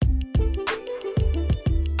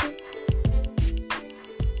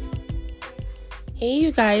Hey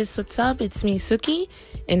you guys, what's up? It's me, Suki,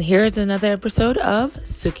 and here's another episode of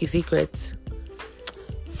Suki Secrets.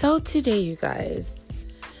 So today, you guys,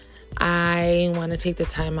 I want to take the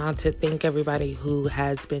time out to thank everybody who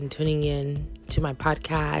has been tuning in to my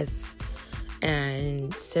podcast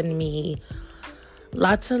and sending me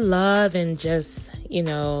lots of love and just,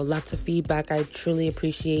 lots of feedback. I truly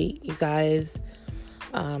appreciate you guys,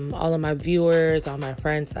 all of my viewers, all my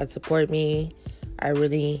friends that support me. I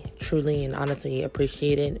really, truly, and honestly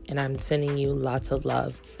appreciate it, and I'm sending you lots of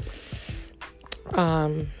love.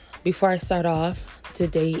 Before I start off,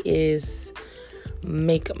 today is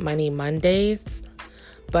Make Money Mondays,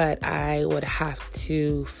 but I would have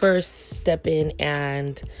to first step in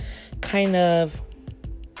and kind of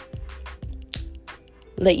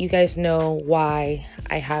let you guys know why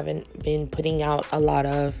I haven't been putting out a lot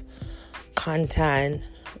of content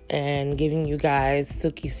and giving you guys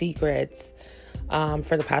Suki secrets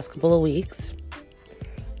for the past couple of weeks.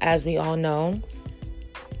 As we all know,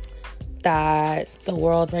 that the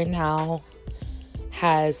world right now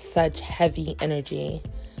has such heavy energy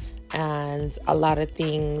and a lot of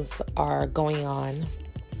things are going on.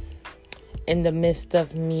 In the midst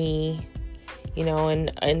of me,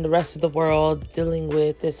 and the rest of the world dealing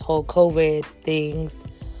with this whole COVID things,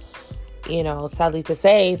 sadly to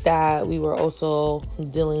say that we were also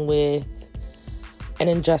dealing with an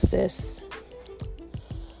injustice.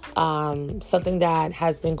 Something that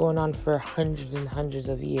has been going on for hundreds and hundreds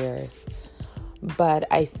of years. But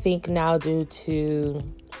I think now, due to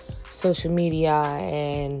social media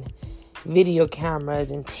and video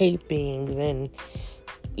cameras and tapings and,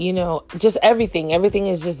 just everything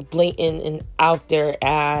is just blatant and out there.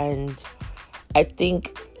 And I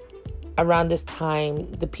think around this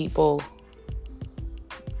time, the people,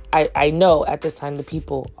 I know at this time the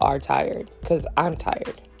people are tired, because I'm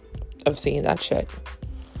tired of seeing that shit.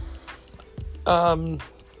 I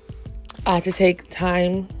had to take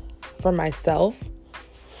time for myself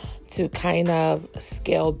to kind of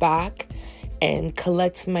scale back and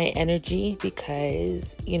collect my energy,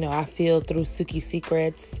 because, I feel through Suki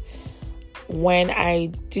Secrets, when I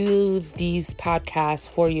do these podcasts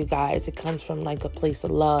for you guys, it comes from like a place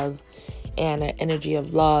of love and an energy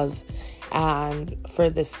of love. And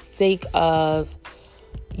for the sake of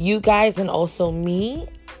you guys and also me,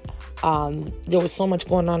 there was so much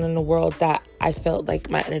going on in the world that I felt like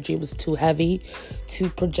my energy was too heavy to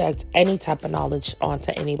project any type of knowledge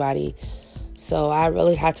onto anybody. So I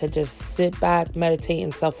really had to just sit back, meditate,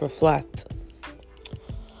 and self-reflect.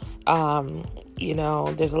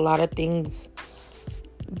 There's a lot of things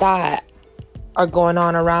that are going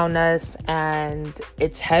on around us, and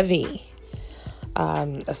it's heavy.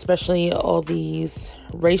 Especially all these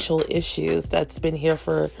racial issues that's been here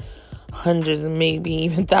for hundreds and maybe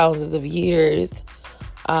even thousands of years.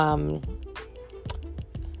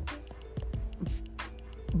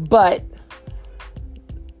 But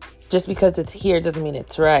just because it's here doesn't mean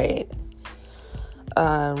it's right.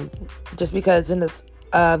 Just because in this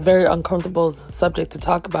very uncomfortable subject to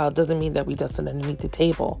talk about doesn't mean that we just sit underneath the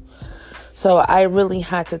table. So I really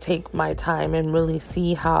had to take my time and really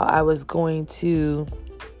see how I was going to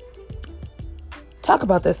talk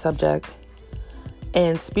about this subject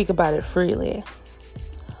and speak about it freely.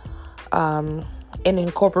 And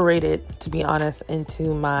incorporate it, to be honest,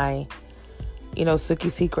 into my, Suki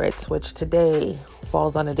Secrets, which today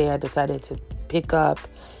falls on a day I decided to pick up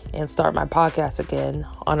and start my podcast again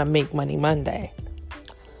on a Make Money Monday.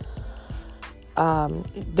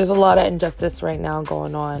 There's a lot of injustice right now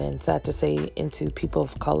going on, and sad to say, into people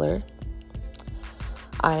of color.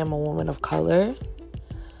 I am a woman of color,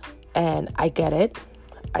 and I get it.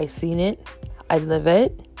 I seen it. I live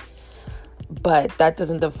it. But that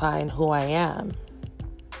doesn't define who I am,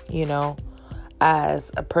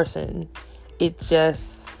 as a person. It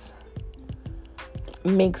just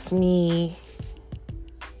makes me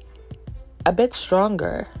a bit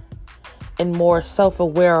stronger and more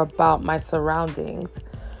self-aware about my surroundings.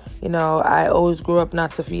 I always grew up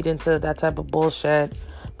not to feed into that type of bullshit,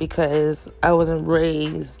 because I wasn't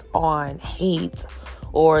raised on hate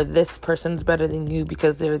or this person's better than you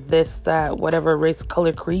because they're this, that, whatever race,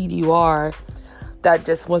 color, creed you are. That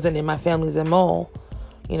just wasn't in my family's MO.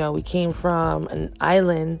 We came from an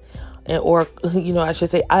island, or, I should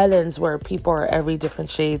say islands, where people are every different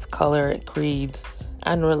shades, color, creeds,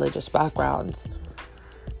 and religious backgrounds.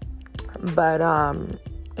 But,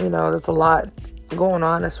 there's a lot going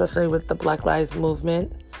on, especially with the Black Lives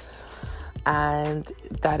Movement. And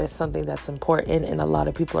that is something that's important, and a lot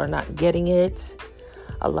of people are not getting it.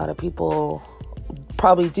 A lot of people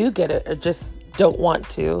probably do get it, or just don't want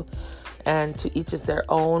to. And to each is their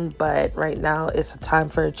own. But right now, it's a time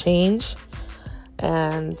for a change.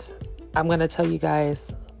 And I'm going to tell you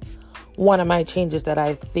guys one of my changes that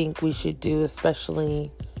I think we should do,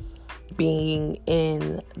 especially being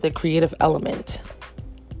in the creative element.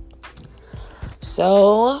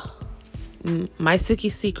 So, my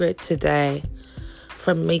Suki secret today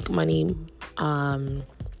from Make Money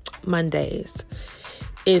Mondays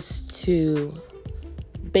is to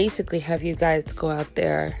basically have you guys go out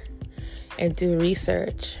there and do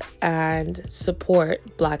research and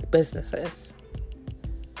support Black businesses.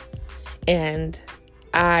 And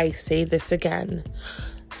I say this again,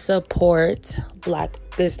 support Black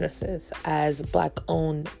businesses as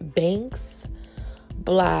Black-owned banks,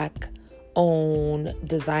 Black-owned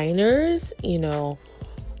designers,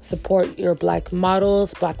 support your Black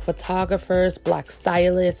models, Black photographers, Black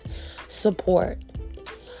stylists, support.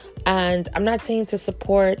 And I'm not saying to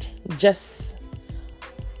support just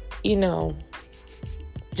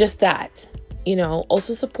that,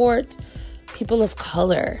 also support people of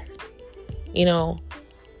color,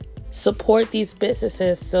 support these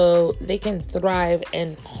businesses so they can thrive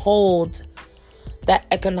and hold that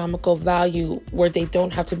economical value where they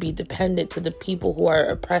don't have to be dependent to the people who are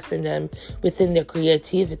oppressing them within their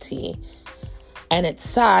creativity. And it's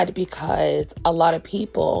sad because a lot of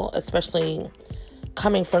people, especially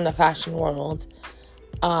coming from the fashion world,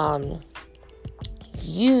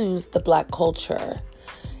 use the Black culture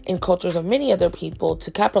and cultures of many other people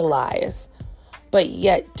to capitalize, but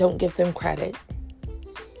yet don't give them credit,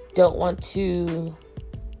 don't want to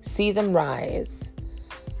see them rise,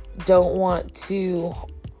 don't want to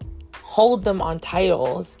hold them on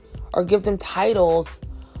titles or give them titles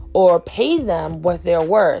or pay them what they're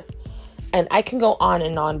worth. And I can go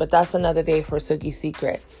on, but that's another day for Suki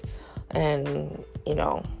Secrets. And,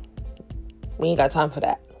 we ain't got time for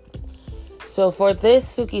that. So for this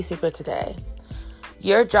Suki Secret today,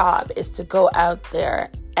 your job is to go out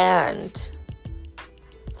there and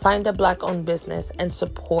find a Black-owned business and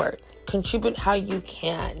support. Contribute how you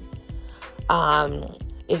can.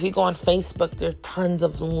 If you go on Facebook, there are tons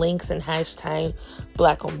of links and hashtag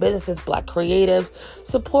Black-owned businesses, Black creative.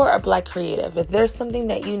 Support a Black creative. If there's something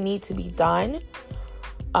that you need to be done,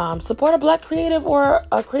 support a Black creative or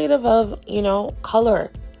a creative of,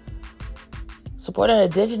 color. Support an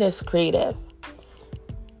indigenous creative.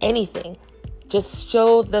 Anything. Just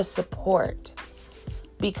show the support.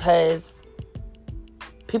 Because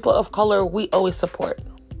people of color, we always support.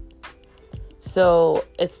 So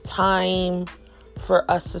it's time for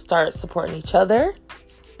us to start supporting each other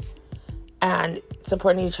and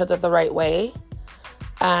supporting each other the right way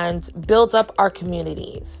and build up our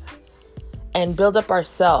communities and build up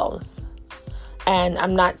ourselves. And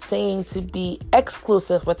I'm not saying to be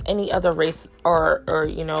exclusive with any other race or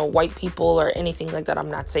white people or anything like that.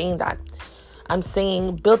 I'm not saying that. I'm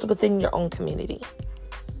saying build within your own community.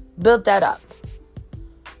 Build that up.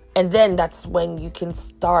 And then that's when you can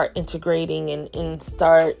start integrating and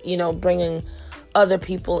start, bringing other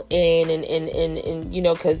people in and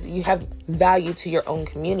because you have value to your own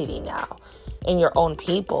community now and your own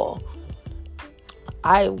people.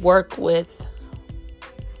 I work with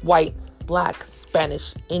white, Black,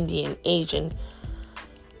 Spanish, Indian, Asian.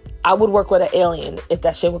 I would work with an alien if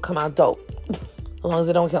that shit would come out dope. As long as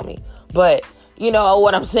it don't kill me. But you know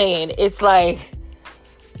what I'm saying? It's like,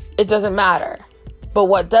 it doesn't matter. But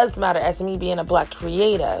what does matter, as me being a Black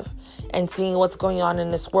creative and seeing what's going on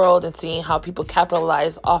in this world and seeing how people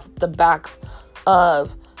capitalize off the backs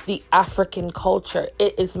of the African culture,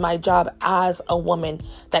 it is my job as a woman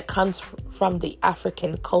that comes from the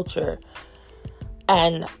African culture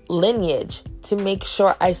and lineage to make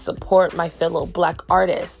sure I support my fellow Black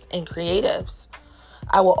artists and creatives.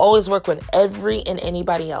 I will always work with every and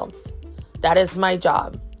anybody else. That is my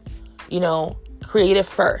job. Creative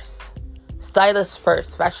first. Stylist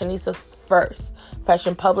first, fashionista first,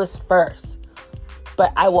 fashion publicist first.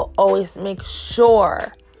 But I will always make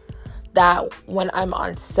sure that when I'm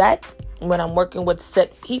on set, when I'm working with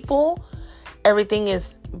set people, everything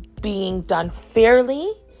is being done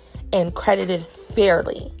fairly and credited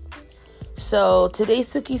fairly. So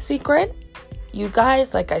today's Suki Secret, you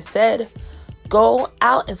guys, like I said, go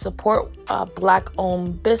out and support a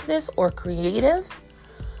Black-owned business or creative.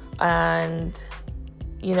 And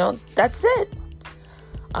that's it.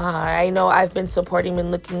 I know I've been supporting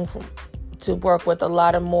and looking to work with a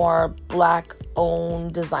lot of more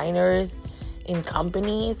Black-owned designers in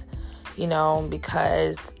companies,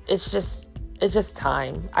 because it's just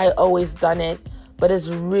time. I always done it, but it's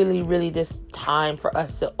really, really this time for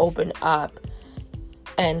us to open up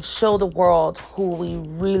and show the world who we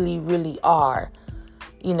really, really are,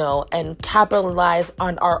 and capitalize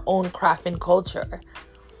on our own craft and culture.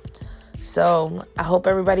 So I hope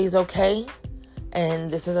everybody's okay.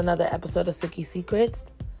 And this is another episode of Suki Secrets.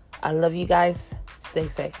 I love you guys. Stay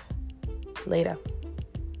safe. Later.